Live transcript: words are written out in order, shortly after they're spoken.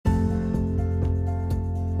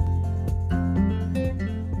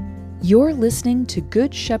You're listening to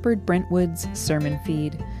Good Shepherd Brentwood's sermon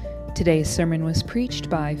feed. Today's sermon was preached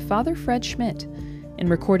by Father Fred Schmidt and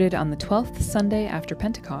recorded on the 12th Sunday after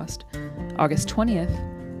Pentecost, August 20th,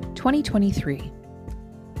 2023.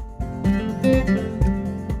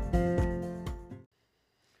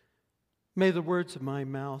 May the words of my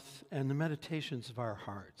mouth and the meditations of our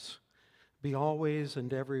hearts be always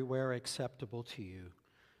and everywhere acceptable to you,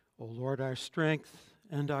 O Lord, our strength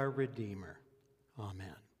and our Redeemer.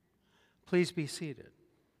 Amen. Please be seated.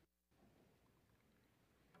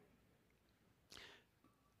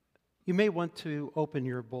 You may want to open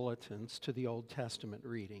your bulletins to the Old Testament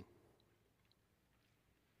reading.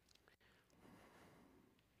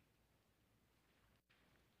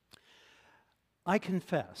 I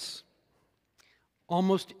confess,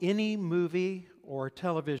 almost any movie or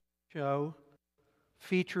television show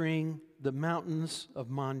featuring the mountains of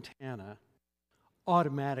Montana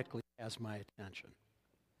automatically has my attention.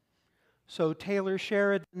 So Taylor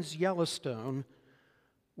Sheridan's Yellowstone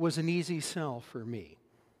was an easy sell for me.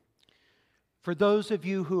 For those of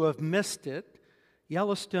you who have missed it,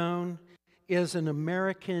 Yellowstone is an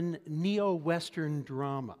American neo-Western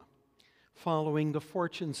drama following the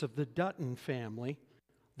fortunes of the Dutton family,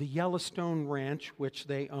 the Yellowstone Ranch, which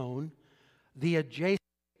they own, the adjacent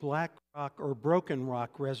Black Rock or Broken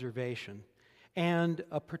Rock Reservation, and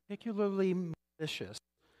a particularly malicious,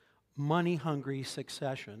 money-hungry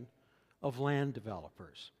succession of land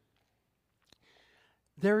developers.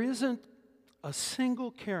 There isn't a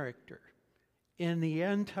single character in the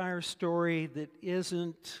entire story that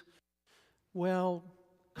isn't, well,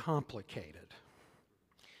 complicated.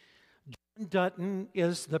 John Dutton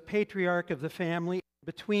is the patriarch of the family.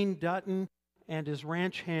 Between Dutton and his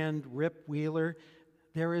ranch hand, Rip Wheeler,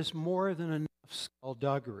 there is more than enough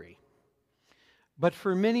skullduggery. But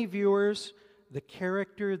for many viewers, the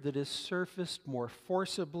character that is surfaced more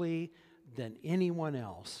forcibly than anyone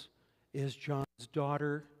else is John's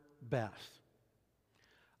daughter, Beth,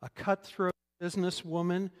 a cutthroat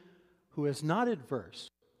businesswoman who is not adverse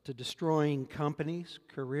to destroying companies,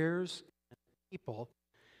 careers, and people,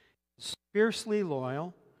 is fiercely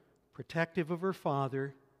loyal, protective of her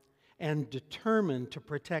father, and determined to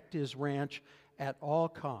protect his ranch at all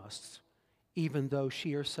costs, even though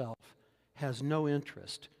she herself has no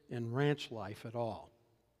interest in ranch life at all.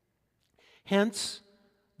 Hence,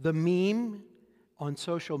 the meme on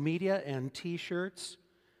social media and t-shirts,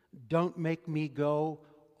 "Don't make me go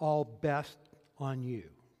all Beth on you."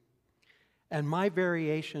 And my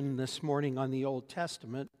variation this morning on the Old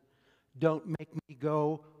Testament, "Don't make me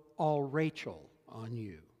go all Rachel on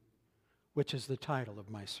you," which is the title of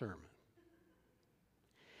my sermon.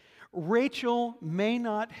 Rachel may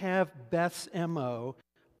not have Beth's M.O.,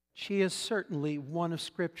 she is certainly one of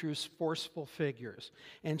Scripture's forceful figures,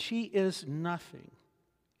 and she is nothing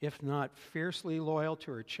if not fiercely loyal to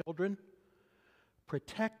her children,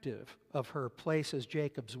 protective of her place as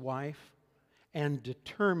Jacob's wife, and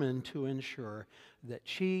determined to ensure that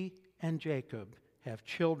she and Jacob have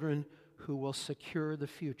children who will secure the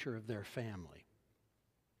future of their family.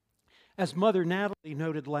 As Mother Natalie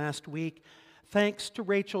noted last week, thanks to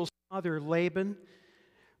Rachel's father Laban,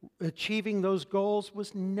 achieving those goals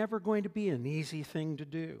was never going to be an easy thing to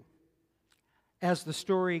do. As the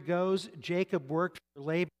story goes, Jacob worked for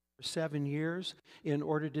Laban for 7 years in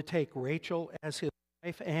order to take Rachel as his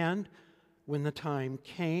wife, and when the time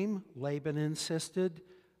came, Laban insisted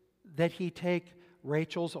that he take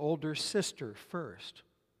Rachel's older sister first.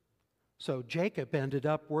 So Jacob ended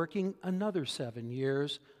up working another 7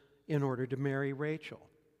 years in order to marry Rachel.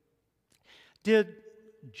 Did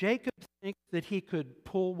Jacob think that he could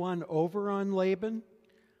pull one over on Laban?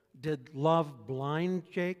 Did love blind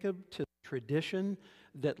Jacob to the tradition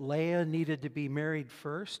that Leah needed to be married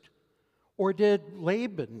first? Or did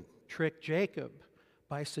Laban trick Jacob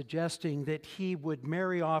by suggesting that he would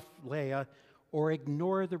marry off Leah or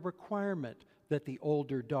ignore the requirement that the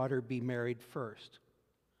older daughter be married first?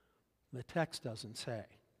 The text doesn't say.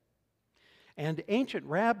 And ancient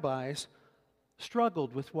rabbis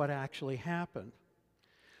struggled with what actually happened.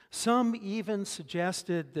 Some even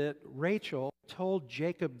suggested that Rachel told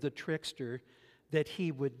Jacob the trickster that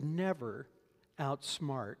he would never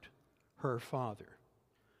outsmart her father,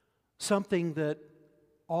 something that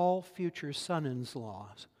all future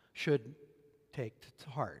son-in-laws should take to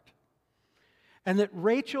heart. And that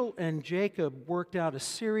Rachel and Jacob worked out a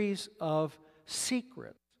series of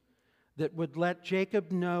secrets that would let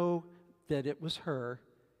Jacob know that it was her,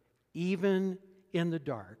 even in the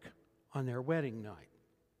dark on their wedding night.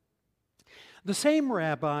 The same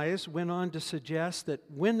rabbis went on to suggest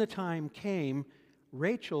that when the time came,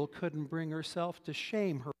 Rachel couldn't bring herself to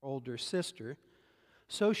shame her older sister,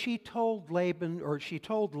 So she told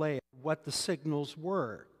Leah what the signals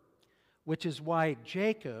were, which is why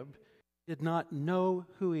Jacob did not know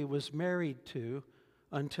who he was married to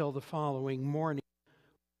until the following morning.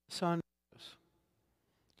 The sun rose.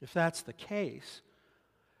 If that's the case,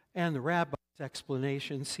 and the rabbi's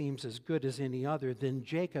explanation seems as good as any other, then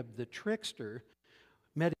Jacob the trickster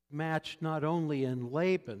met his match not only in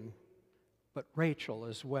Laban, but Rachel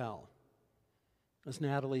as well. As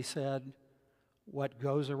Natalie said, what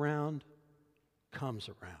goes around comes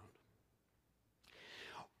around.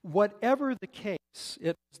 Whatever the case,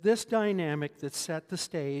 it was this dynamic that set the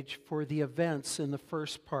stage for the events in the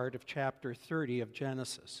first part of chapter 30 of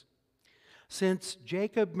Genesis. Since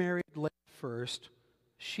Jacob married Leah first,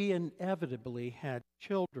 she inevitably had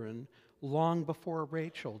children long before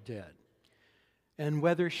Rachel did. And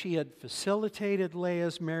whether she had facilitated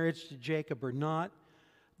Leah's marriage to Jacob or not,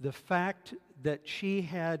 the fact that she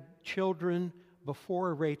had children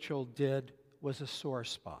before Rachel did was a sore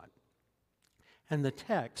spot. And the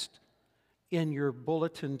text in your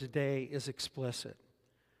bulletin today is explicit.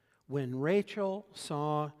 When Rachel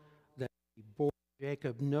saw that she bore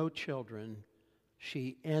Jacob no children,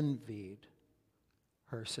 she envied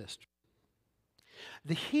her sister.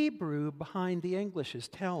 The Hebrew behind the English is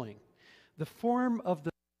telling. The form of the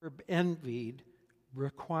verb envied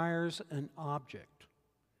requires an object,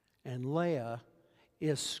 and Leah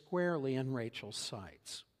is squarely in Rachel's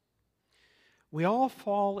sights. We all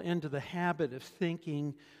fall into the habit of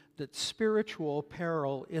thinking that spiritual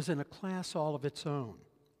peril is in a class all of its own.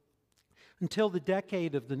 Until the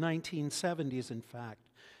decade of the 1970s, in fact,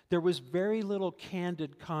 there was very little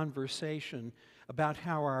candid conversation about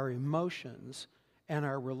how our emotions and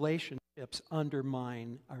our relationships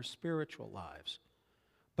undermine our spiritual lives.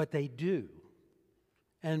 But they do.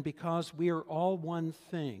 And because we are all one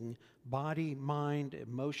thing, body, mind,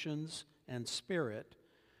 emotions, and spirit,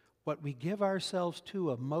 what we give ourselves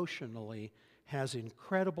to emotionally has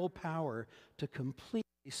incredible power to completely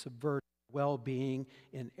subvert well-being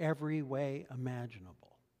in every way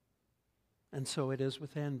imaginable. And so it is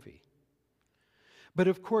with envy. But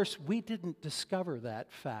of course, we didn't discover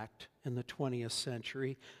that fact in the 20th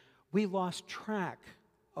century. We lost track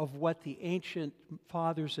of what the ancient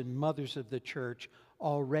fathers and mothers of the church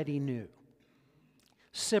already knew.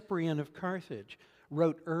 Cyprian of Carthage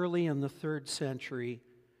wrote early in the 3rd century,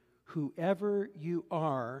 "Whoever you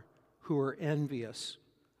are who are envious,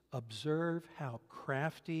 observe how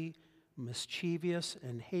crafty, mischievous,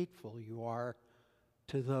 and hateful you are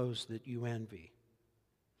to those that you envy.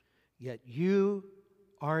 Yet you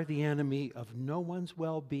are the enemy of no one's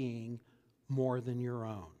well-being more than your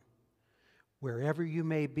own. Wherever you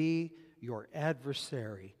may be, your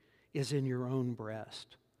adversary is in your own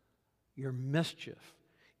breast. Your mischief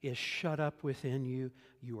is shut up within you.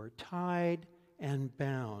 You are tied and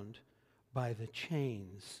bound by the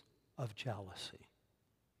chains of jealousy."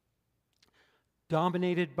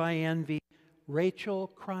 Dominated by envy, Rachel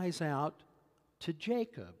cries out to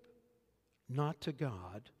Jacob, not to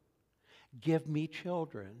God, "Give me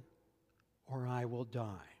children, or I will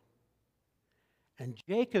die." And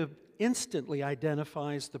Jacob instantly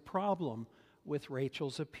identifies the problem with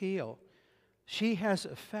Rachel's appeal. She has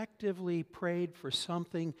effectively prayed for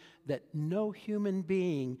something that no human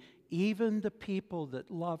being, even the people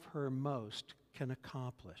that love her most, can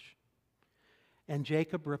accomplish. And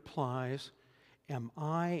Jacob replies, "Am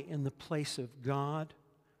I in the place of God,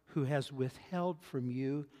 who has withheld from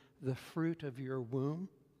you the fruit of your womb?"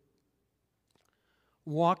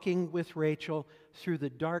 Walking with Rachel through the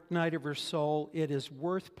dark night of her soul, it is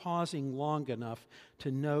worth pausing long enough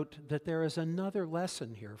to note that there is another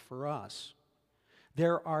lesson here for us.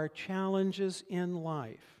 There are challenges in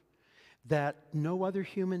life that no other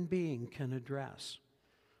human being can address,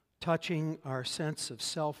 touching our sense of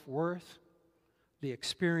self-worth, the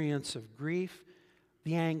experience of grief,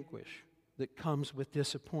 the anguish that comes with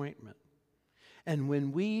disappointment. And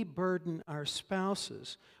when we burden our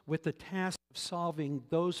spouses with the task of solving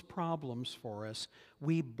those problems for us,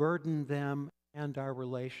 we burden them and our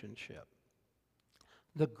relationship.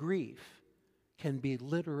 The grief can be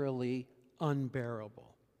literally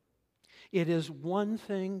unbearable. It is one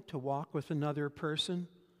thing to walk with another person,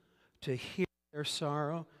 to hear their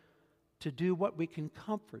sorrow, to do what we can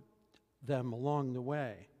comfort them along the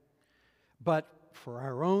way. But for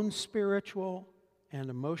our own spiritual and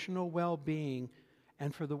emotional well-being,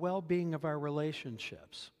 and for the well-being of our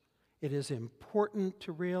relationships, it is important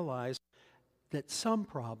to realize that some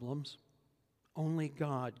problems only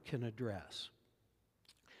God can address.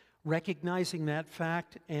 Recognizing that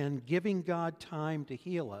fact and giving God time to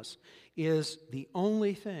heal us is the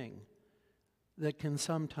only thing that can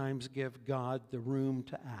sometimes give God the room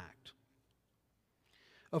to act.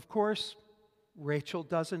 Of course, Rachel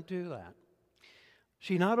doesn't do that.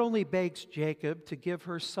 She not only begs Jacob to give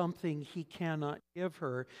her something he cannot give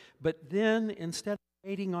her, but then instead of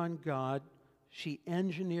waiting on God, she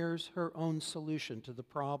engineers her own solution to the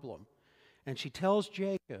problem. And she tells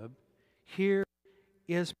Jacob, "Here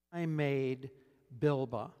is my maid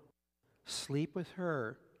Bilhah. Sleep with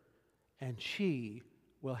her, and she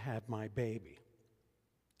will have my baby."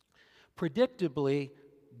 Predictably,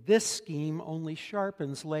 this scheme only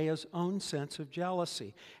sharpens Leah's own sense of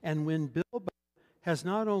jealousy. And when Bilhah has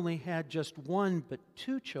not only had just one but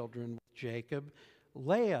two children with Jacob,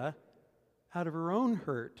 Leah, out of her own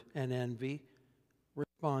hurt and envy,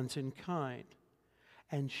 responds in kind.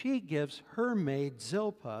 And she gives her maid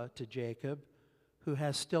Zilpah to Jacob, who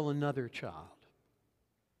has still another child.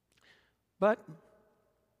 But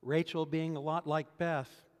Rachel, being a lot like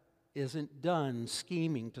Beth, isn't done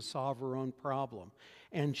scheming to solve her own problem.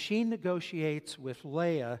 And she negotiates with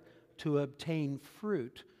Leah to obtain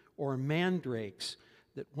fruit or mandrakes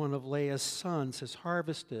that one of Leah's sons has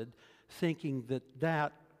harvested, thinking that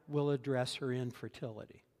that will address her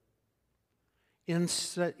infertility.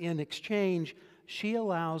 In exchange, she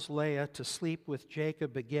allows Leah to sleep with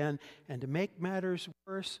Jacob again, and to make matters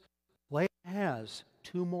worse, Leah has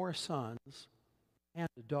two more sons and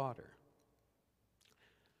a daughter.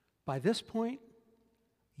 By this point,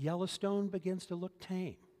 Yellowstone begins to look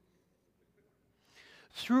tame.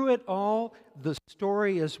 Through it all, the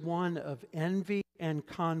story is one of envy and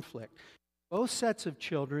conflict. Both sets of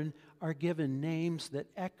children are given names that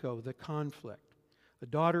echo the conflict. A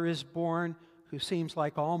daughter is born who seems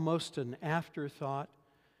like almost an afterthought.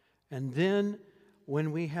 And then,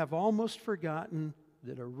 when we have almost forgotten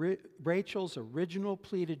that Rachel's original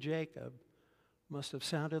plea to Jacob must have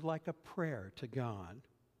sounded like a prayer to God,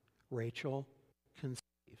 Rachel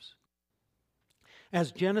conceives.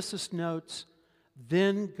 As Genesis notes,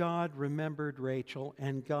 then God remembered Rachel,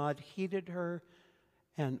 and God heeded her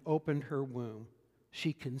and opened her womb.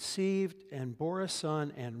 She conceived and bore a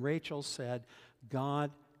son, and Rachel said,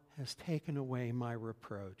 "God has taken away my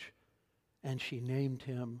reproach." And she named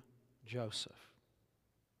him Joseph.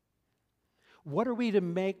 What are we to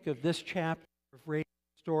make of this chapter of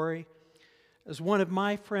Rachel's story? As one of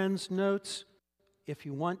my friends notes, if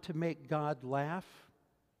you want to make God laugh,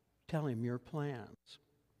 tell him your plans.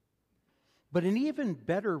 But an even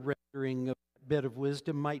better rendering of a bit of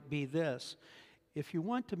wisdom might be this: if you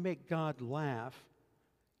want to make God laugh,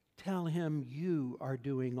 tell him you are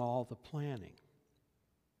doing all the planning.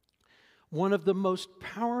 One of the most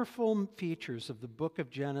powerful features of the book of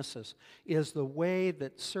Genesis is the way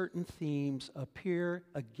that certain themes appear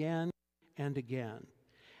again and again.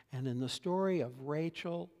 And in the story of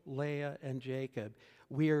Rachel, Leah, and Jacob,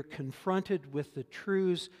 we are confronted with the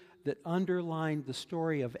truths that underline the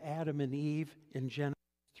story of Adam and Eve in Genesis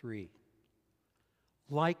 3.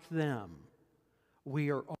 Like them,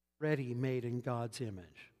 we are already made in God's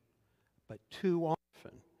image. But too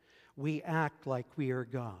often, we act like we are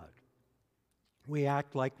God. We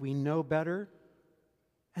act like we know better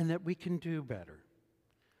and that we can do better.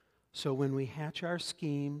 So when we hatch our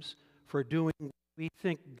schemes for doing what we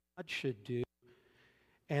think God should do,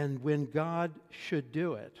 and when God should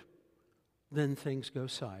do it, then things go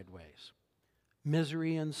sideways.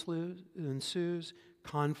 Misery ensues,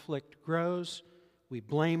 conflict grows, we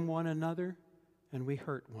blame one another, and we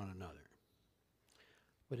hurt one another.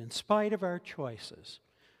 But in spite of our choices,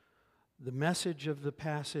 the message of the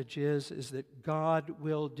passage is that God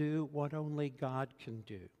will do what only God can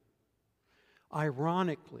do.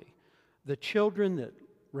 Ironically, the children that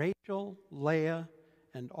Rachel, Leah,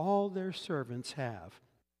 and all their servants have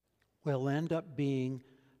will end up being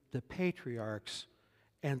the patriarchs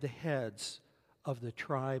and the heads of the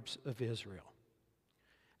tribes of Israel.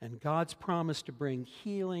 And God's promise to bring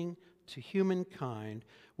healing to humankind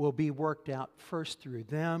will be worked out first through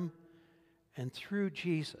them and through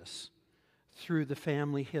Jesus, through the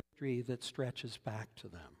family history that stretches back to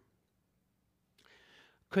them.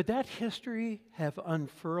 Could that history have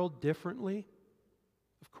unfurled differently?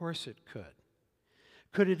 Of course it could.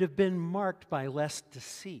 Could it have been marked by less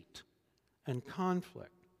deceit and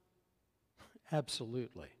conflict?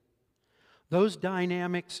 Absolutely. Those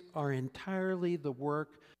dynamics are entirely the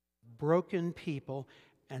work of broken people,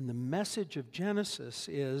 and the message of Genesis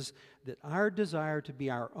is that our desire to be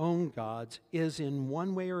our own gods is in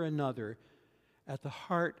one way or another at the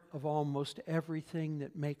heart of almost everything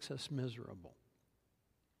that makes us miserable.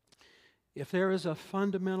 If there is a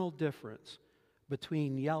fundamental difference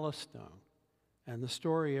between Yellowstone and the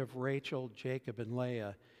story of Rachel, Jacob, and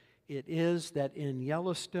Leah, it is that in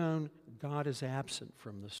Yellowstone, God is absent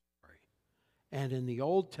from the story. And in the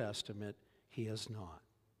Old Testament, he is not.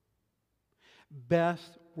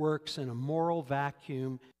 Beth works in a moral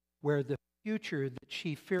vacuum where the future that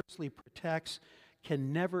she fiercely protects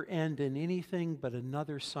can never end in anything but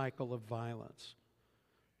another cycle of violence.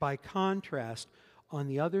 By contrast, on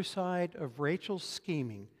the other side of Rachel's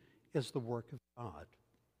scheming is the work of God,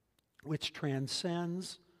 which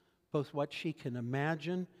transcends both what she can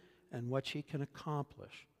imagine and what she can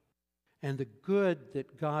accomplish. And the good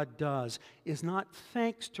that God does is not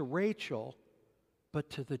thanks to Rachel, but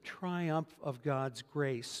to the triumph of God's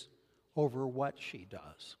grace over what she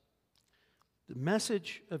does. The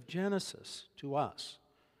message of Genesis to us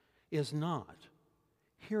is not,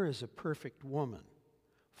 here is a perfect woman,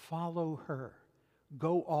 follow her,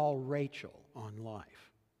 go all Rachel on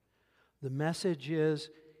life. The message is,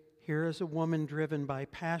 here is a woman driven by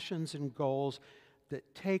passions and goals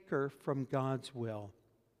that take her from God's will,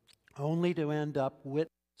 only to end up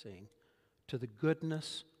witnessing to the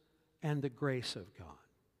goodness and the grace of God.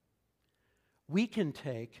 We can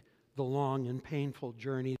take the long and painful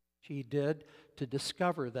journey that she did to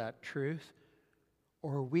discover that truth,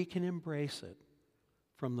 or we can embrace it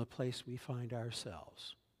from the place we find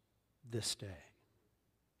ourselves this day.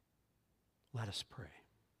 Let us pray.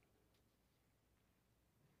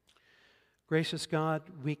 Gracious God,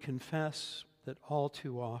 we confess that all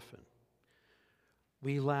too often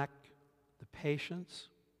we lack the patience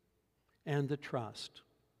and the trust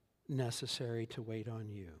necessary to wait on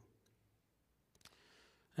you.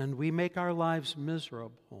 And we make our lives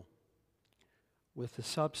miserable with the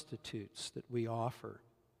substitutes that we offer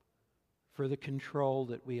for the control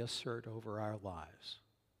that we assert over our lives.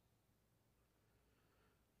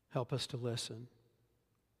 Help us to listen,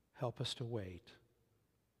 help us to wait,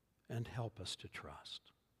 and help us to trust.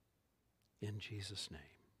 In Jesus' name,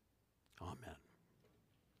 amen.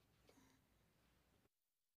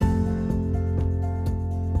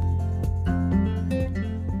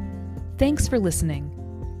 Thanks for listening.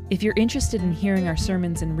 If you're interested in hearing our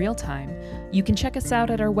sermons in real time, you can check us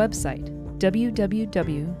out at our website,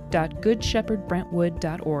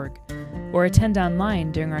 www.goodshepherdbrentwood.org, or attend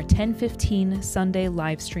online during our 10:15 Sunday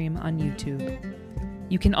live stream on YouTube.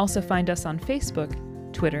 You can also find us on Facebook,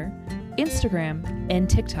 Twitter, Instagram, and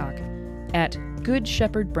TikTok at Good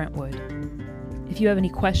Shepherd Brentwood. If you have any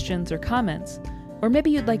questions or comments, or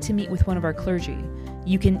maybe you'd like to meet with one of our clergy,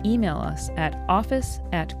 you can email us at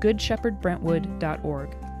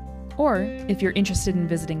office@goodshepherdbrentwood.org. Or, if you're interested in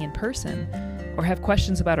visiting in person or have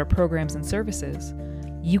questions about our programs and services,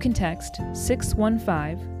 you can text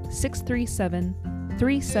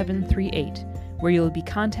 615-637-3738, where you'll be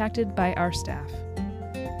contacted by our staff.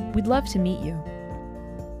 We'd love to meet you.